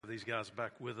these guys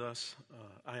back with us.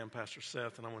 I am Pastor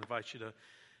Seth, and I want to invite you to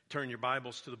turn your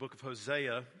Bibles to the book of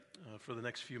Hosea for the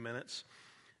next few minutes.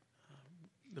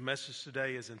 The message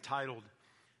today is entitled,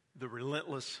 The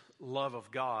Relentless Love of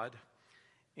God,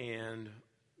 and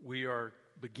we are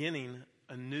beginning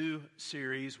a new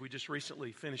series. We just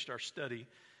recently finished our study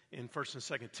in 1st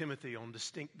and 2nd Timothy on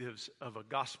distinctives of a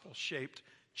gospel-shaped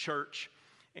church,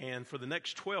 and for the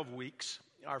next 12 weeks,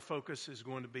 our focus is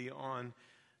going to be on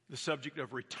the subject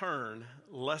of return,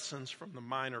 lessons from the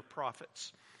minor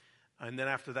prophets. And then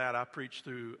after that, I preached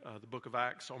through the book of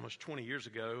Acts almost 20 years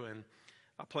ago, and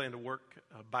I plan to work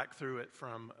back through it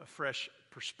from a fresh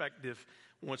perspective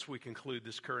once we conclude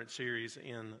this current series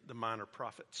in the minor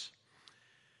prophets.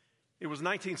 It was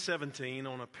 1917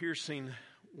 on a piercing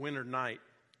winter night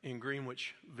in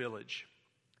Greenwich Village.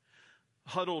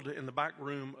 Huddled in the back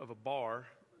room of a bar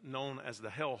known as the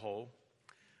Hellhole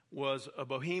was a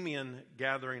bohemian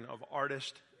gathering of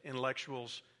artists,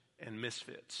 intellectuals, and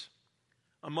misfits.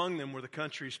 Among them were the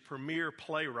country's premier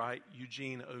playwright,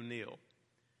 Eugene O'Neill,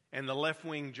 and the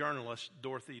left-wing journalist,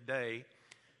 Dorothy Day,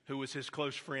 who was his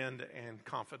close friend and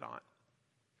confidant.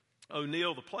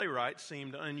 O'Neill, the playwright,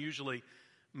 seemed unusually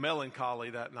melancholy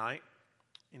that night,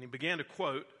 and he began to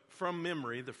quote from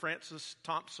memory the Francis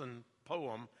Thompson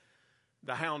poem,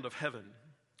 The Hound of Heaven,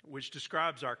 which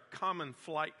describes our common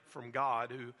flight from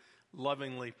God who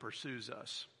lovingly pursues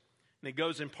us. And it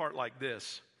goes in part like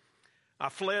this. I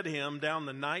fled him down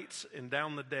the nights and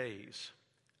down the days.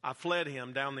 I fled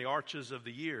him down the arches of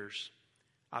the years.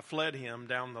 I fled him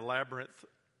down the labyrinth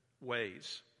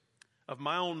ways. Of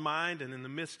my own mind and in the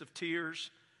midst of tears,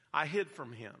 I hid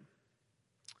from him.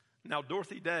 Now,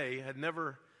 Dorothy Day had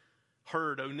never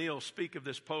heard O'Neill speak of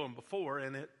this poem before,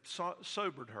 and it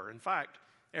sobered her. In fact,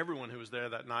 everyone who was there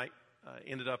that night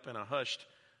ended up in a hushed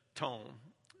tone.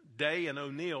 Day and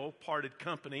O'Neill parted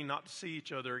company not to see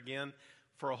each other again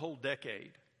for a whole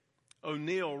decade.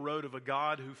 O'Neill wrote of a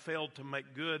God who failed to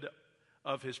make good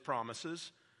of his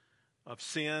promises, of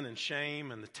sin and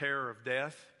shame and the terror of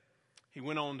death. He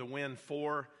went on to win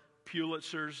 4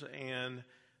 Pulitzers and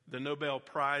the Nobel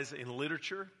Prize in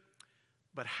Literature,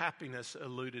 but happiness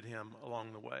eluded him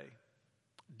along the way.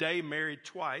 Day married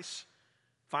twice,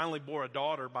 finally bore a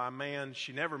daughter by a man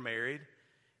she never married,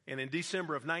 and in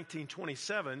December of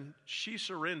 1927, she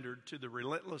surrendered to the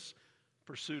relentless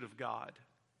pursuit of God.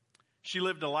 She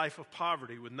lived a life of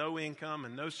poverty with no income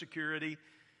and no security,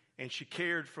 and she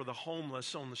cared for the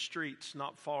homeless on the streets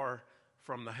not far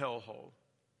from the hellhole.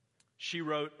 She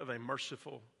wrote of a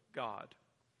merciful God.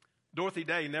 Dorothy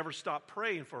Day never stopped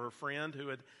praying for her friend who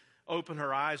had opened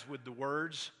her eyes with the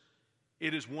words,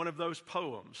 "It is one of those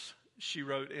poems," she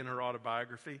wrote in her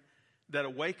autobiography, "that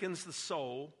awakens the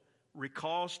soul,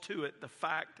 recalls to it the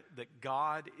fact that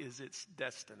God is its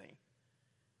destiny."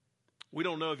 We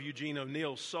don't know if Eugene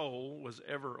O'Neill's soul was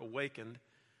ever awakened.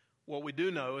 What we do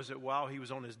know is that while he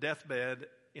was on his deathbed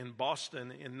in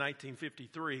Boston in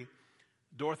 1953,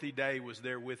 Dorothy Day was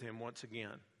there with him once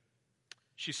again.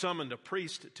 She summoned a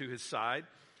priest to his side.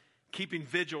 Keeping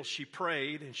vigil, she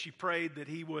prayed, and she prayed that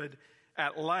he would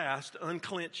at last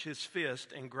unclench his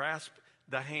fist and grasp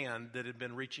the hand that had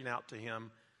been reaching out to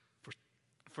him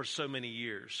for so many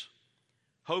years.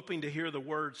 Hoping to hear the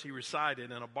words he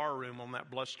recited in a barroom on that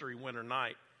blustery winter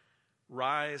night,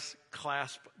 "Rise,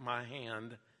 clasp my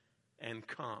hand, and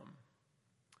come."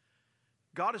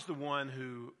 God is the one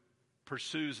who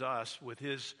pursues us with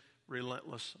his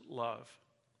relentless love.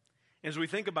 As we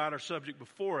think about our subject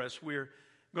before us, we're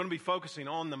going to be focusing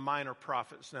on the minor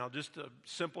prophets. Now, just a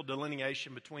simple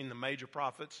delineation between the major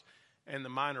prophets and the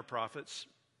minor prophets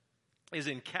is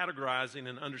in categorizing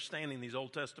and understanding these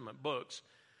Old Testament books,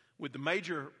 with the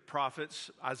major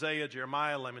prophets, Isaiah,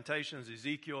 Jeremiah, Lamentations,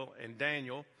 Ezekiel, and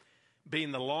Daniel,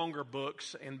 being the longer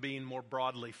books and being more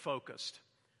broadly focused.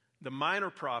 The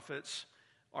minor prophets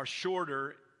are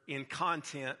shorter in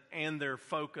content and their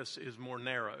focus is more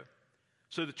narrow.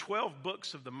 So the 12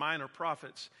 books of the minor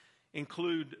prophets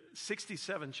include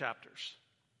 67 chapters,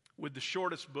 with the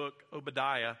shortest book,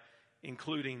 Obadiah,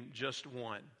 including just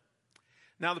 1.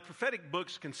 Now, the prophetic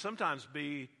books can sometimes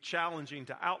be challenging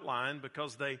to outline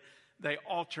because they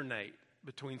alternate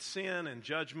between sin and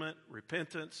judgment,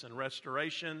 repentance and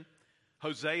restoration.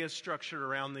 Hosea is structured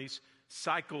around these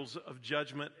cycles of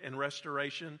judgment and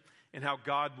restoration and how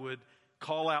God would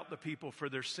call out the people for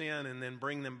their sin and then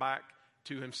bring them back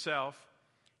to himself.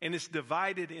 And it's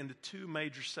divided into 2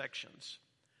 major sections.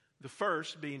 The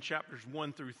first being chapters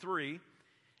 1 through 3,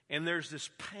 and there's this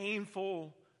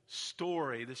painful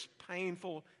story, this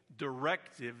painful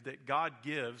directive that God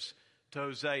gives to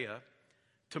Hosea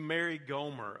to marry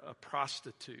Gomer, a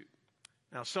prostitute,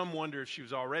 Now, some wonder if she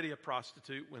was already a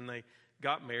prostitute when they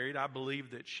got married. I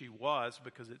believe that she was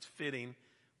because it's fitting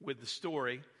with the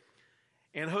story.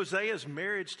 And Hosea's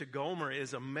marriage to Gomer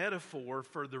is a metaphor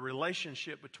for the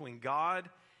relationship between God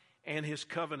and his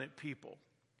covenant people.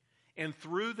 And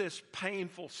through this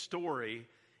painful story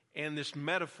and this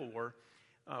metaphor,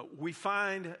 we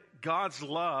find God's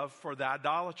love for the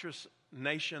idolatrous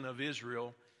nation of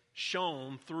Israel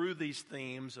shown through these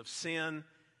themes of sin,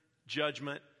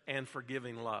 judgment, and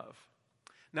forgiving love.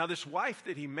 Now, this wife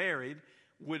that he married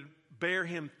would bear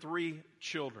him 3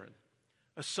 children.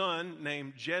 A son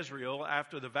named Jezreel,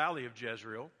 after the valley of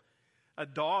Jezreel. A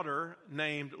daughter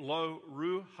named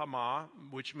Lo-Ruhamah,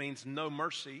 which means no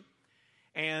mercy.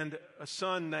 And a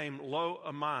son named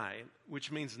Lo-Ammi,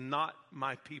 which means not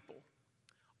my people.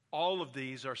 All of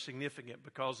these are significant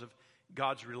because of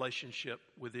God's relationship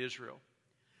with Israel.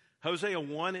 Hosea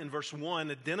 1 in verse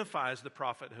 1 identifies the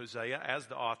prophet Hosea as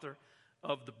the author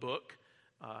of the book.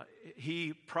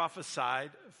 He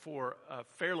prophesied for a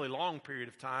fairly long period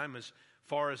of time as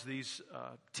far as these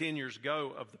tenures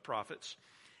go of the prophets.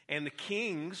 And the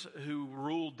kings who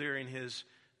ruled during his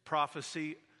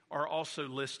prophecy are also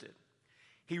listed.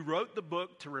 He wrote the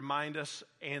book to remind us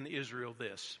and Israel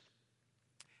this: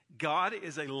 God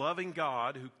is a loving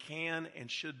God who can and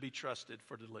should be trusted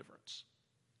for deliverance.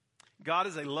 God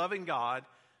is a loving God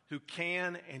who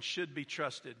can and should be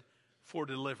trusted for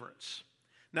deliverance.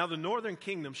 Now, the northern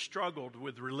kingdom struggled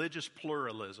with religious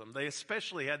pluralism. They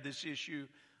especially had this issue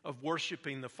of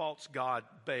worshiping the false god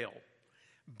Baal.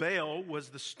 Baal was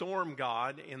the storm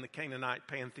god in the Canaanite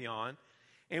pantheon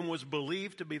and was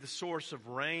believed to be the source of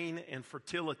rain and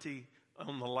fertility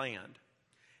on the land.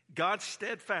 God's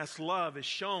steadfast love is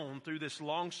shown through this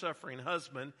long-suffering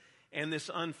husband and this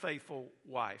unfaithful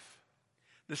wife.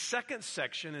 The second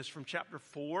section is from chapter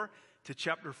 4 to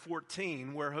chapter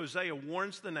 14, where Hosea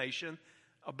warns the nation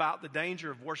about the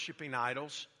danger of worshiping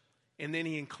idols, and then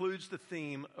he includes the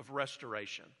theme of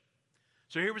restoration.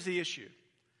 So here was the issue.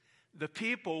 The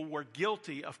people were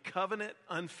guilty of covenant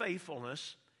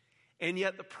unfaithfulness, and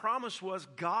yet the promise was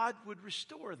God would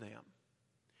restore them.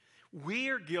 We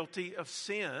are guilty of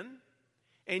sin,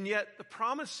 and yet the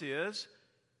promise is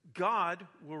God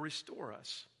will restore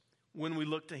us when we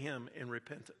look to him in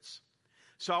repentance.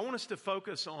 So I want us to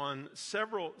focus on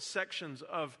several sections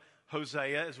of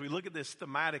Hosea as we look at this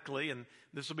thematically, and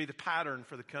this will be the pattern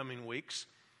for the coming weeks.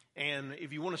 And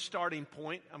if you want a starting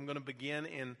point, I'm going to begin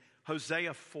in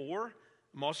Hosea 4.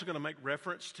 I'm also going to make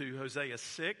reference to Hosea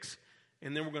 6,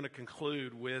 and then we're going to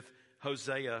conclude with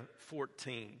Hosea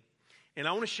 14. And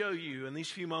I want to show you in these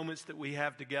few moments that we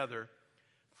have together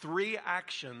 3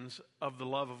 actions of the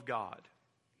love of God.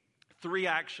 3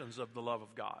 actions of the love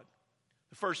of God.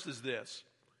 The first is this: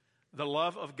 the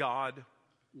love of God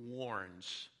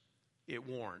warns. It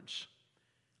warns.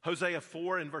 Hosea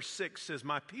 4 and verse 6 says,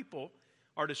 "My people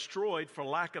are destroyed for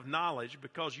lack of knowledge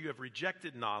because you have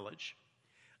rejected knowledge.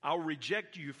 I'll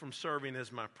reject you from serving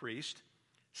as my priest.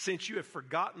 Since you have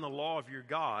forgotten the law of your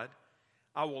God,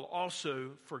 I will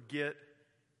also forget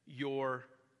your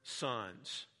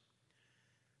sons."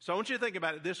 So I want you to think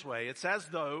about it this way. It's as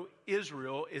though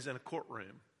Israel is in a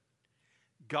courtroom.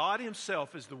 God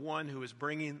himself is the one who is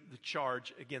bringing the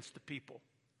charge against the people.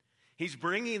 He's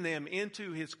bringing them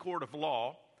into his court of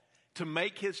law to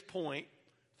make his point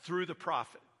through the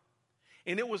prophet.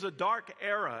 And it was a dark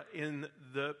era in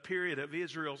the period of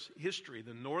Israel's history.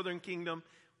 The northern kingdom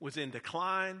was in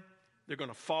decline. They're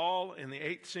going to fall in the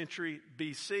 8th century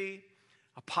BC.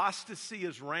 Apostasy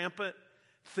is rampant.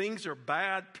 Things are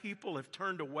bad. People have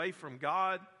turned away from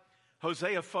God.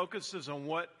 Hosea focuses on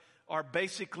what are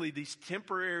basically these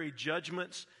temporary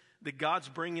judgments that God's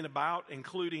bringing about,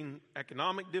 including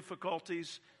economic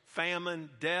difficulties, famine,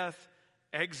 death,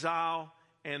 exile,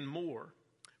 and more.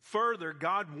 Further,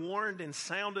 God warned and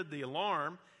sounded the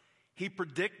alarm. He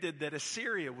predicted that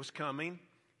Assyria was coming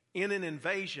in an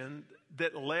invasion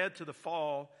that led to the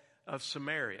fall of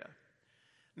Samaria.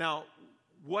 Now,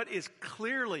 what is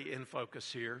clearly in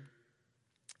focus here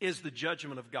is the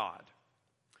judgment of God.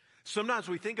 Sometimes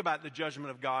we think about the judgment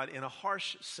of God in a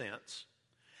harsh sense,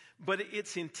 but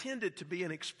it's intended to be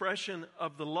an expression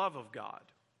of the love of God.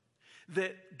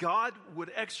 That God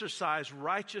would exercise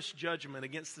righteous judgment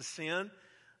against the sin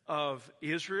of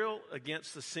Israel,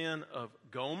 against the sin of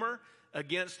Gomer,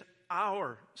 against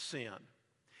our sin.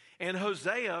 And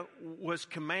Hosea was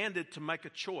commanded to make a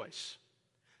choice,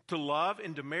 to love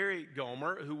and to marry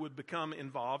Gomer, who would become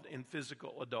involved in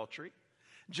physical adultery,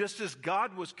 just as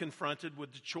God was confronted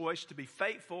with the choice to be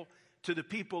faithful to the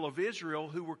people of Israel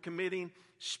who were committing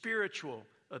spiritual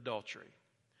adultery.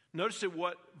 Notice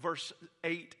what verse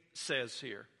 8 says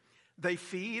here. They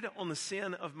feed on the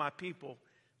sin of my people.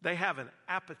 They have an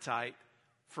appetite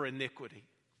for iniquity.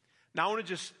 Now, I want to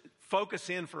just focus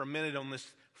in for a minute on this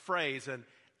phrase, an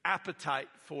appetite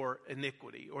for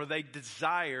iniquity, or they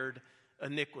desired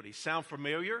iniquity. Sound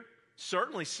familiar?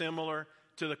 Certainly similar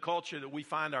to the culture that we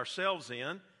find ourselves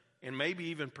in, and maybe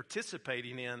even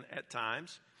participating in at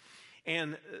times.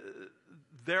 And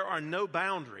there are no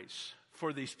boundaries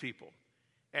for these people.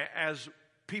 As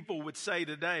people would say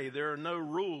today, there are no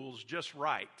rules, just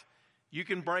right. You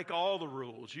can break all the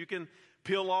rules. You can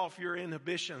peel off your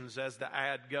inhibitions, as the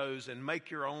ad goes, and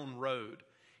make your own road.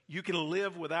 You can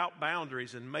live without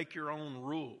boundaries and make your own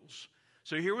rules.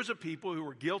 So here was a people who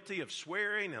were guilty of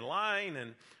swearing and lying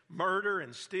and murder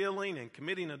and stealing and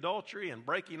committing adultery and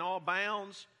breaking all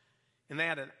bounds. And they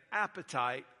had an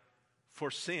appetite for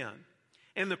sin.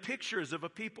 And the picture is of a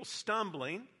people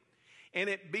stumbling and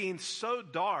it being so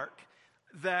dark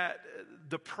that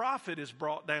the prophet is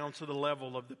brought down to the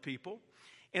level of the people.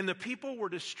 And the people were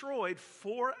destroyed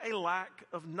for a lack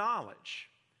of knowledge.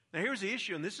 Now here's the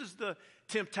issue, and this is the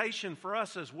temptation for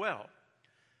us as well.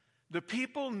 The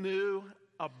people knew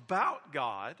about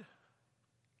God,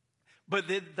 but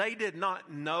they did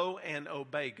not know and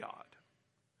obey God.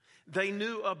 They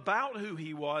knew about who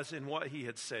he was and what he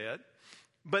had said,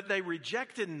 but they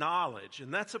rejected knowledge,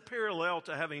 and that's a parallel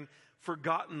to having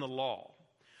forgotten the law.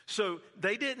 So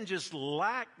they didn't just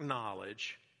lack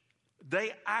knowledge,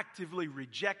 they actively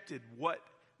rejected what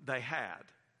they had.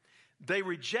 They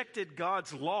rejected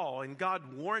God's law, and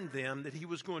God warned them that he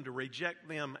was going to reject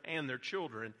them and their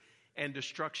children, and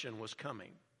destruction was coming.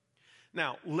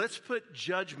 Now, let's put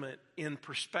judgment in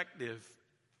perspective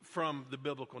from the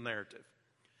biblical narrative.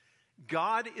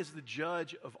 God is the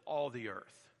judge of all the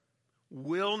earth.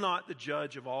 Will not the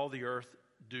judge of all the earth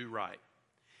do right?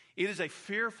 It is a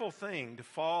fearful thing to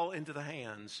fall into the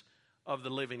hands of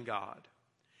the living God.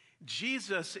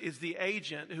 Jesus is the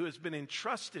agent who has been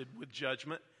entrusted with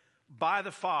judgment by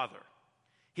the Father.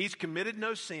 He's committed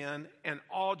no sin, and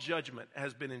all judgment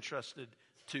has been entrusted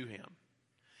to him.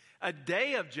 A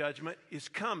day of judgment is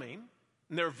coming,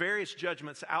 and there are various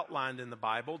judgments outlined in the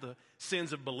Bible. The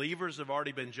sins of believers have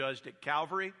already been judged at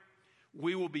Calvary.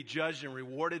 We will be judged and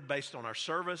rewarded based on our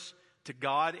service to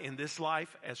God in this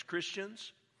life as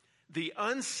Christians. The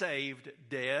unsaved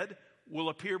dead will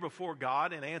appear before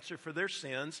God and answer for their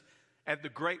sins at the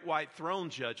great white throne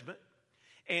judgment.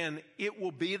 And it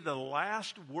will be the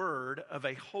last word of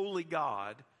a holy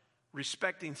God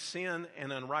respecting sin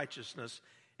and unrighteousness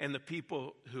and the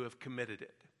people who have committed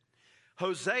it.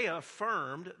 Hosea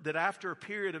affirmed that after a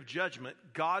period of judgment,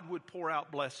 God would pour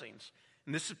out blessings.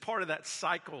 And this is part of that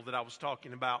cycle that I was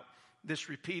talking about, this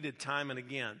repeated time and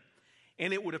again.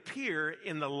 And it would appear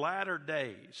in the latter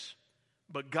days,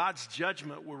 but God's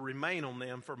judgment will remain on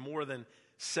them for more than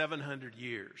 700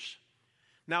 years.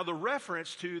 Now, the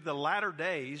reference to the latter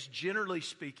days, generally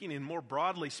speaking and more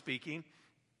broadly speaking,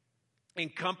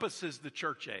 encompasses the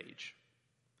church age.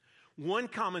 One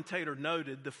commentator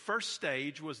noted the first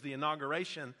stage was the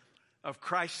inauguration of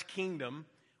Christ's kingdom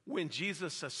when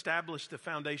Jesus established the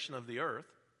foundation of the earth.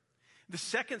 The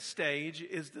second stage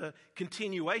is the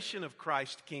continuation of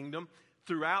Christ's kingdom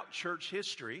throughout church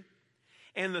history.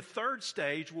 And the third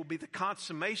stage will be the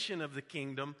consummation of the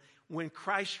kingdom when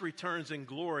Christ returns in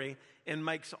glory and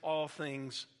makes all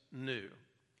things new.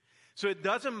 So it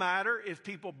doesn't matter if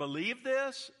people believe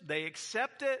this, they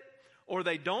accept it, or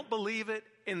they don't believe it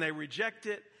and they reject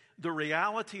it. The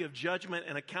reality of judgment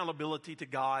and accountability to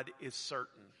God is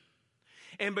certain.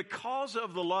 And because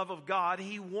of the love of God,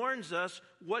 he warns us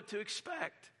what to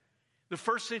expect. The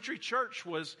first century church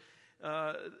was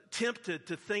tempted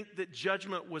to think that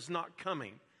judgment was not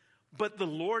coming. But the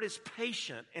Lord is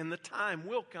patient and the time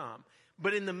will come.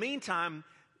 But in the meantime,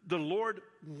 the Lord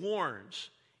warns.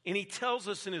 And he tells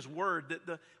us in his word that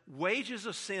the wages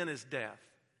of sin is death.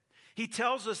 He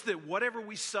tells us that whatever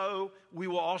we sow, we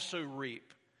will also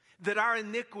reap. That our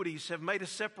iniquities have made a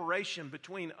separation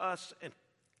between us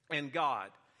and God.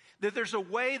 That there's a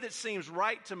way that seems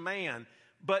right to man,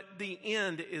 but the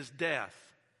end is death.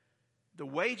 The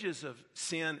wages of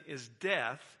sin is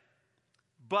death,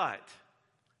 but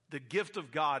the gift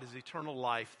of God is eternal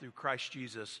life through Christ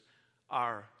Jesus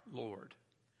our Lord.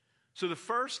 So the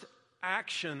first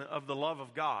action of the love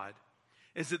of God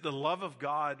is that the love of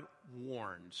God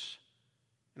warns.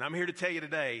 And I'm here to tell you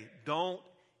today, don't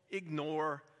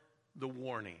ignore the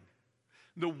warning.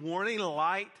 The warning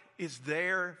light is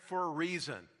there for a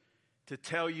reason, to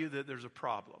tell you that there's a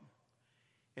problem.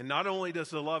 And not only does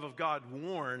the love of God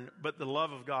warn, but the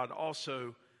love of God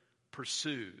also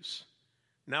pursues.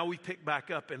 Now we pick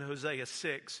back up in Hosea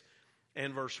 6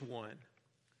 and verse 1.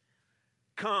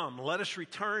 Come, let us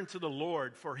return to the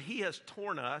Lord, for he has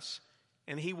torn us,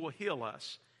 and he will heal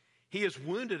us. He has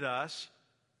wounded us,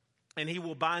 and he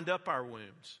will bind up our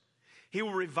wounds. He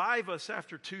will revive us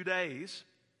after 2 days,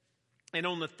 and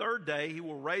on the third day he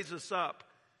will raise us up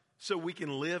so we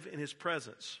can live in his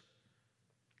presence.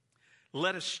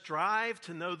 Let us strive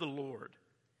to know the Lord.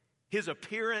 His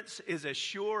appearance is as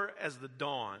sure as the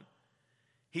dawn.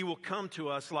 He will come to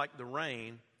us like the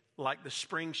rain, like the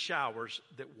spring showers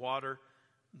that water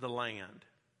the land.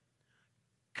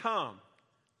 Come,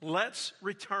 let's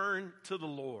return to the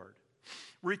Lord.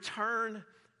 Return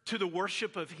to the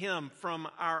worship of him from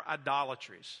our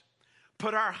idolatries.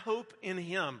 Put our hope in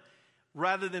him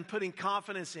rather than putting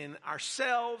confidence in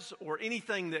ourselves or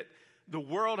anything that the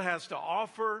world has to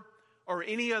offer or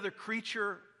any other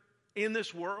creature in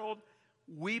this world.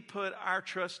 We put our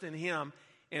trust in him,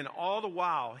 and all the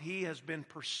while he has been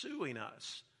pursuing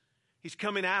us. He's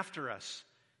coming after us.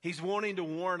 He's wanting to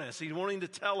warn us. He's wanting to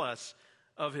tell us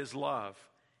of his love.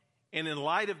 And in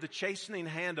light of the chastening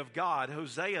hand of God,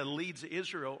 Hosea leads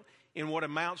Israel in what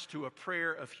amounts to a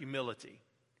prayer of humility.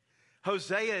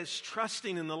 Hosea is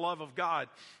trusting in the love of God,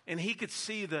 and he could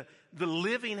see the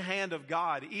living hand of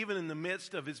God even in the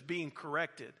midst of his being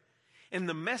corrected. And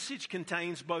the message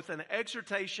contains both an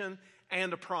exhortation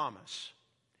and a promise.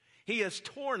 He has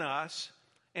torn us,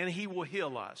 and he will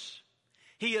heal us.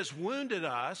 He has wounded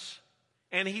us,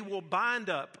 and he will bind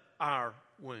up our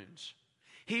wounds.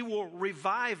 He will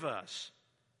revive us.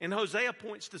 And Hosea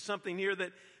points to something here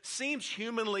that seems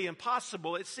humanly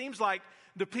impossible. It seems like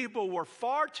the people were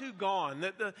far too gone,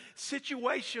 that the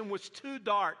situation was too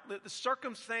dark, that the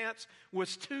circumstance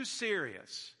was too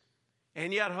serious.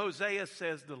 And yet Hosea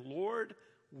says the Lord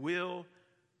will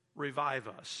revive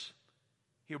us.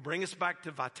 He'll bring us back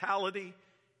to vitality.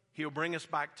 He'll bring us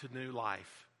back to new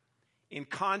life. In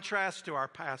contrast to our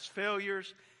past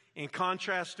failures, in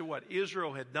contrast to what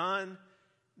Israel had done,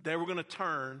 they were going to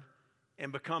turn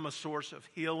and become a source of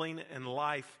healing and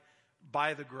life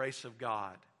by the grace of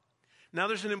God. Now,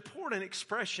 there's an important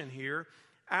expression here,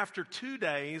 after 2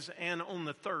 days and on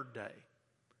the third day.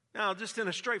 Now, just in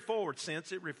a straightforward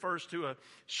sense, it refers to a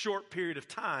short period of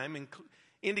time,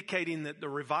 indicating that the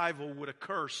revival would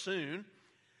occur soon.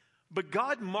 But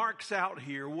God marks out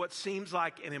here what seems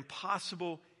like an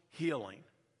impossible healing.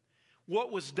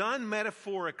 What was done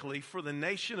metaphorically for the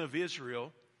nation of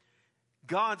Israel,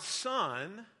 God's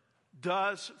Son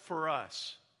does for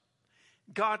us.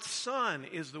 God's Son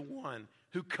is the one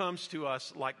who comes to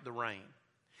us like the rain.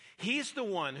 He's the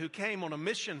one who came on a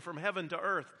mission from heaven to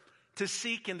earth to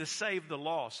seek and to save the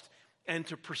lost and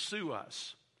to pursue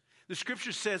us. The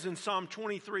scripture says in Psalm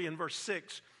 23 and verse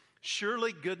 6,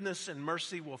 "Surely goodness and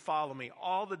mercy will follow me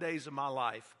all the days of my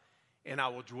life, and I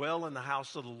will dwell in the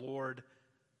house of the Lord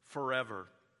forever."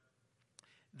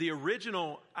 The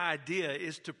original idea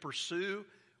is to pursue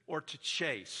or to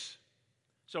chase.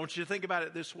 So I want you to think about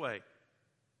it this way.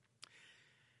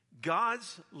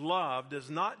 God's love does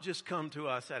not just come to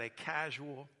us at a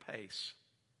casual pace.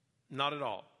 Not at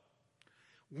all.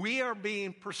 We are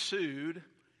being pursued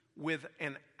with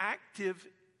an active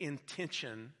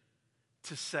intention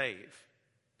to save.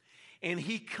 And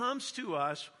he comes to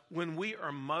us when we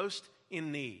are most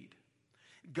in need.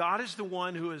 God is the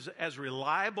one who is as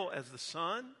reliable as the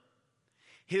sun.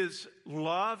 His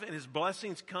love and his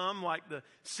blessings come like the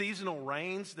seasonal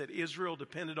rains that Israel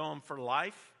depended on for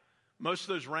life. Most of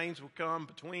those rains will come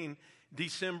between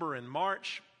December and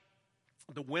March.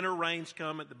 The winter rains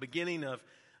come at the beginning of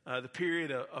the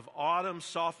period of autumn,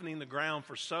 softening the ground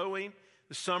for sowing.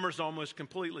 The summer's almost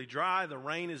completely dry. The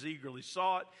rain is eagerly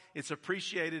sought. It's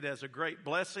appreciated as a great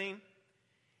blessing.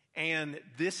 And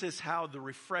this is how the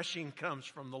refreshing comes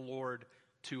from the Lord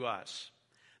to us.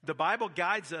 The Bible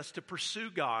guides us to pursue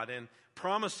God and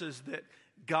promises that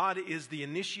God is the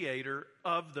initiator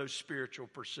of those spiritual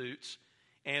pursuits.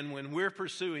 And when we're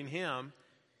pursuing him,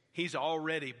 he's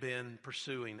already been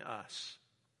pursuing us.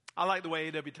 I like the way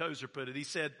A.W. Tozer put it. He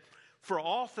said, "For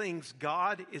all things,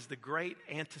 God is the great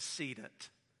antecedent.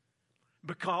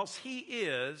 Because he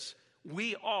is,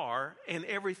 we are, and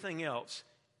everything else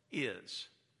is."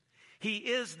 He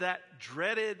is that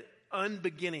dreaded,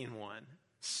 unbeginning one,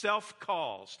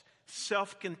 self-caused,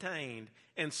 self-contained,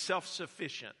 and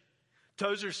self-sufficient.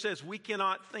 Tozer says we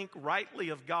cannot think rightly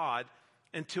of God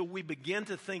until we begin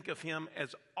to think of him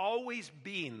as always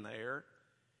being there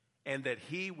and that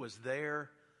he was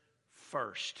there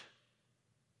first.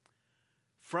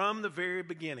 From the very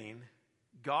beginning,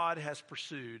 God has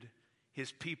pursued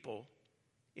his people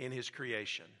in his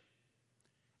creation.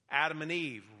 Adam and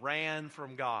Eve ran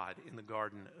from God in the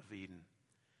Garden of Eden,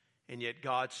 and yet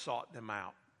God sought them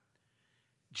out.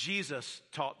 Jesus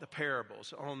taught the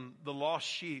parables on the lost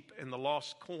sheep and the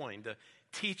lost coin to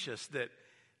teach us that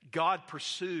God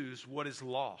pursues what is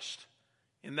lost.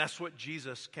 And that's what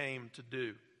Jesus came to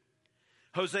do.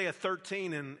 Hosea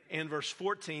 13 and verse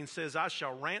 14 says, I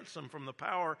shall ransom from the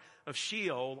power of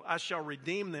Sheol. I shall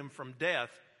redeem them from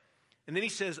death. And then he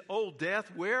says, O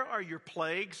death, where are your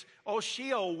plagues? O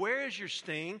Sheol, where is your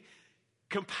sting?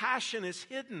 Compassion is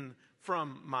hidden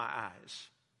from my eyes.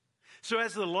 So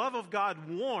as the love of God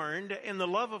warned and the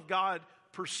love of God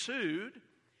pursued,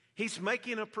 he's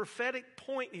making a prophetic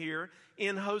point here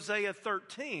in Hosea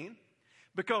 13,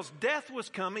 because death was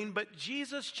coming, but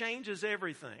Jesus changes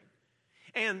everything.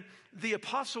 And the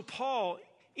Apostle Paul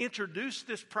introduced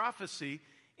this prophecy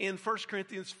in 1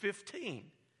 Corinthians 15.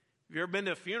 If you've ever been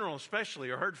to a funeral especially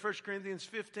or heard 1 Corinthians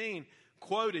 15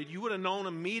 quoted, you would have known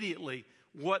immediately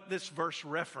what this verse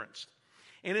referenced.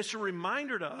 And it's a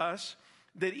reminder to us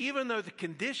that even though the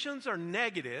conditions are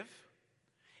negative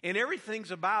and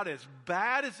everything's about as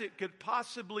bad as it could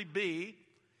possibly be,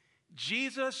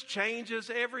 Jesus changes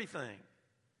everything.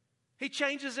 He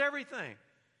changes everything.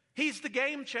 He's the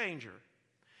game changer.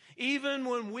 Even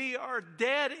when we are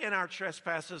dead in our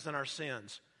trespasses and our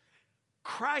sins,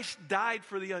 Christ died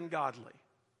for the ungodly.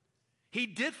 He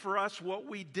did for us what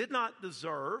we did not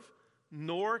deserve,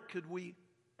 nor could we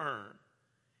earn.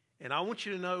 And I want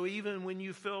you to know, even when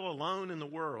you feel alone in the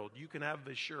world, you can have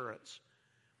assurance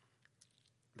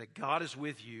that God is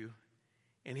with you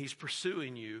and He's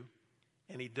pursuing you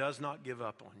and He does not give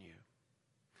up on you.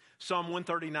 Psalm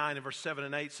 139 and verse 7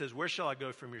 and 8 says, where shall I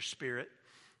go from your spirit?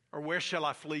 Or where shall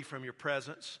I flee from your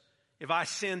presence? If I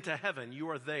ascend to heaven, you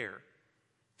are there.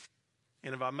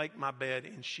 And if I make my bed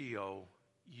in Sheol,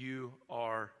 you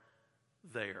are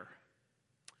there.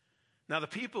 Now the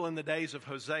people in the days of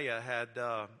Hosea had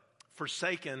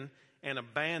forsaken and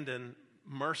abandoned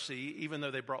mercy, even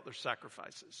though they brought their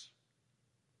sacrifices.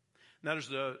 Now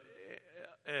there's a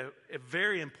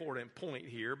very important point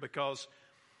here, because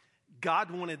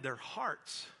God wanted their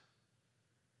hearts.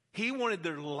 He wanted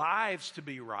their lives to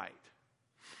be right.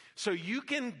 So you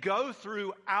can go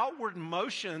through outward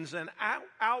motions and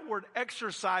outward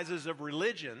exercises of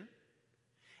religion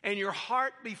and your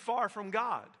heart be far from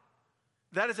God.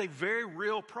 That is a very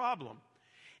real problem.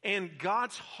 And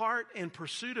God's heart and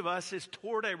pursuit of us is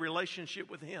toward a relationship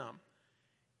with Him.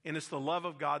 And it's the love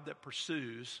of God that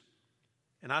pursues.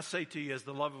 And I say to you, as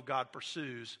the love of God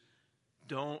pursues,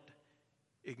 don't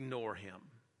ignore Him.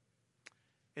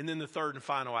 And then the third and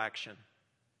final action,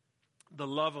 the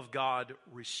love of God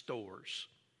restores.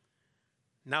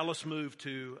 Now let's move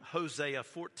to Hosea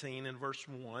 14 and verse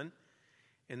 1.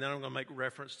 And then I'm going to make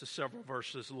reference to several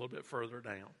verses a little bit further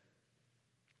down.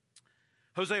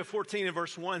 Hosea 14 and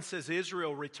verse 1 says,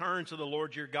 Israel, return to the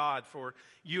Lord your God, for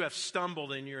you have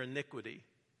stumbled in your iniquity.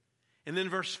 And then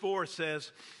verse 4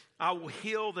 says, I will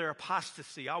heal their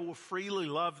apostasy. I will freely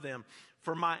love them,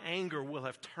 for my anger will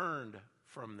have turned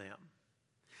from them.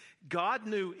 God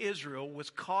knew Israel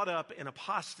was caught up in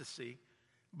apostasy,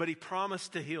 but He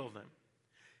promised to heal them.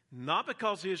 Not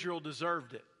because Israel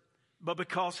deserved it, but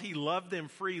because He loved them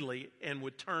freely and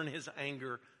would turn His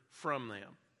anger from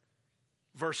them.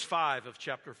 Verse 5 of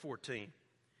chapter 14.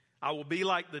 I will be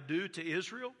like the dew to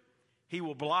Israel. He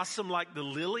will blossom like the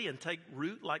lily and take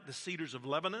root like the cedars of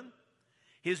Lebanon.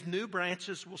 His new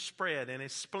branches will spread, and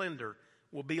His splendor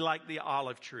will be like the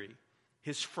olive tree.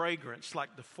 His fragrance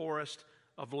like the forest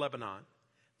of Lebanon.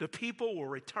 The people will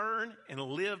return and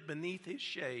live beneath His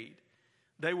shade.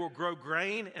 They will grow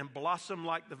grain and blossom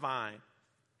like the vine.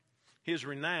 His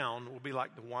renown will be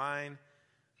like the wine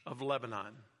of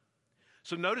Lebanon.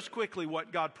 So notice quickly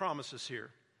what God promises here.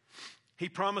 He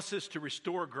promises to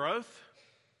restore growth.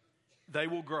 They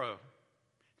will grow.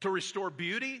 To restore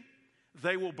beauty,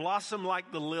 they will blossom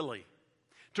like the lily.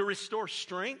 To restore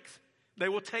strength, they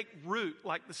will take root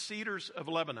like the cedars of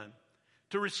Lebanon.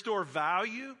 To restore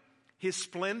value, His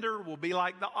splendor will be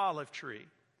like the olive tree.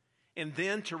 And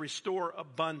then to restore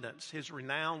abundance, His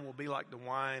renown will be like the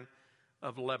wine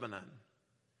of Lebanon.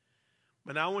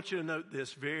 But now I want you to note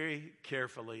this very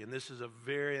carefully, and this is a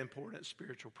very important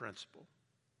spiritual principle.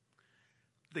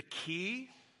 The key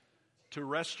to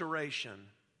restoration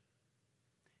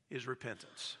is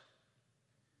repentance.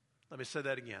 Let me say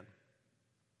that again.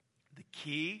 The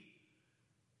key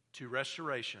to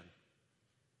restoration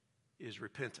is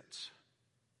repentance.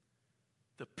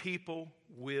 The people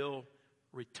will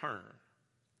return.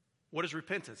 What is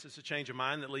repentance? It's a change of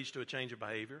mind that leads to a change of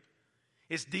behavior.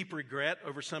 It's deep regret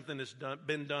over something that's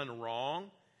been done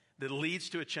wrong that leads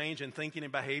to a change in thinking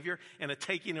and behavior and a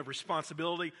taking of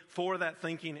responsibility for that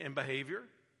thinking and behavior.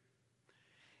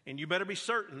 And you better be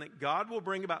certain that God will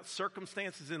bring about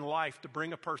circumstances in life to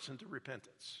bring a person to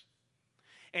repentance.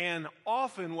 And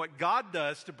often what God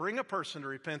does to bring a person to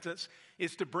repentance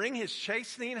is to bring his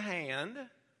chastening hand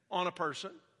on a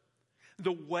person,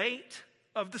 the weight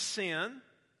of the sin,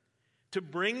 to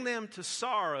bring them to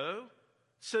sorrow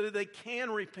so that they can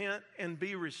repent and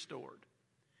be restored.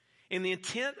 And the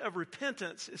intent of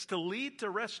repentance is to lead to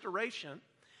restoration.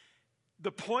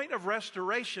 The point of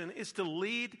restoration is to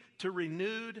lead to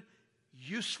renewed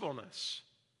usefulness.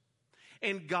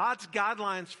 And God's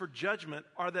guidelines for judgment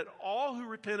are that all who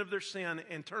repent of their sin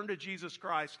and turn to Jesus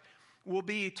Christ will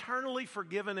be eternally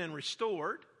forgiven and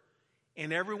restored,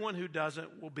 and everyone who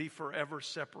doesn't will be forever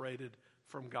separated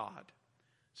from God.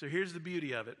 So here's the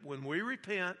beauty of it. When we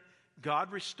repent,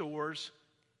 God restores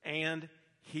and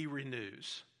he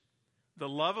renews. The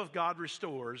love of God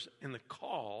restores, and the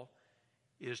call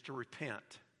is to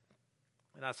repent.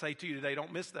 And I say to you today,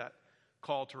 don't miss that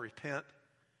call to repent.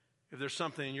 If there's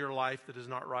something in your life that is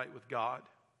not right with God,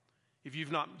 if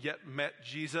you've not yet met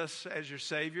Jesus as your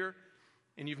Savior,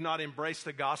 and you've not embraced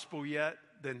the gospel yet,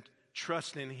 then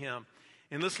trust in him.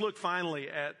 And let's look finally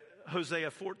at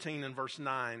Hosea 14 and verse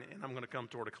 9, and I'm going to come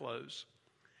toward a close.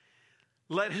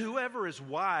 Let whoever is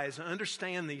wise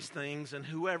understand these things, and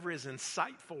whoever is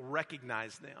insightful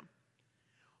recognize them.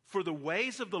 For the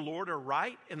ways of the Lord are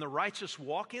right, and the righteous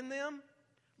walk in them,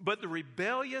 but the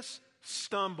rebellious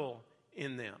stumble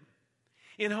in them.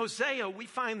 In Hosea, we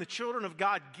find the children of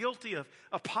God guilty of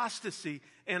apostasy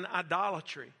and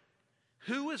idolatry.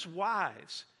 Who is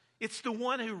wise? It's the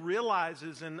one who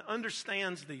realizes and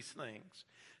understands these things.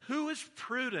 Who is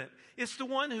prudent? It's the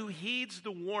one who heeds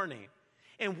the warning.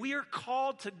 And we are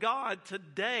called to God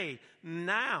today,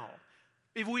 now.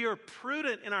 If we are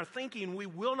prudent in our thinking, we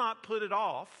will not put it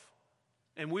off.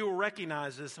 And we will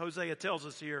recognize this. Hosea tells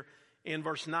us here in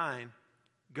verse 9,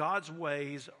 God's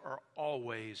ways are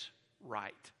always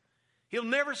right. He'll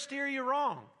never steer you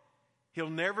wrong. He'll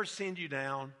never send you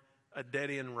down a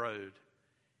dead-end road.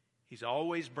 He's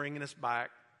always bringing us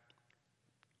back,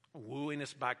 wooing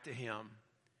us back to him,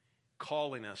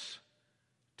 calling us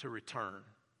to return.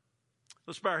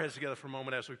 Let's bow our heads together for a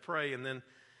moment as we pray, and then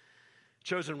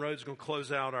Chosen Road is going to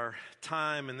close out our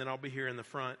time, and then I'll be here in the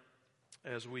front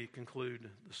as we conclude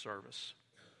the service.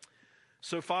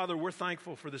 So, Father, we're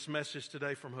thankful for this message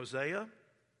today from Hosea,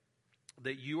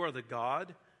 that you are the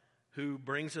God who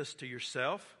brings us to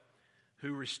yourself,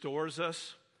 who restores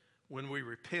us. When we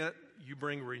repent, you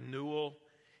bring renewal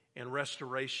and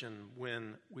restoration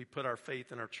when we put our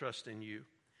faith and our trust in you.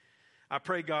 I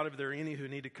pray, God, if there are any who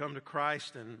need to come to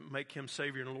Christ and make him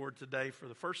Savior and Lord today for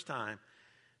the first time,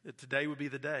 that today would be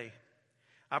the day.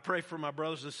 I pray for my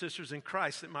brothers and sisters in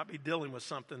Christ that might be dealing with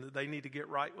something that they need to get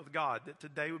right with God, that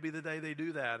today would be the day they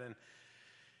do that, and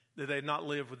that they not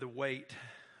live with the weight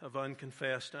of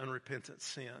unconfessed, unrepentant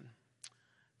sin.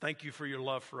 Thank you for your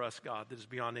love for us, God, that is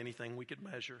beyond anything we could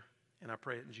measure. And I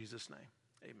pray it in Jesus' name.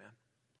 Amen.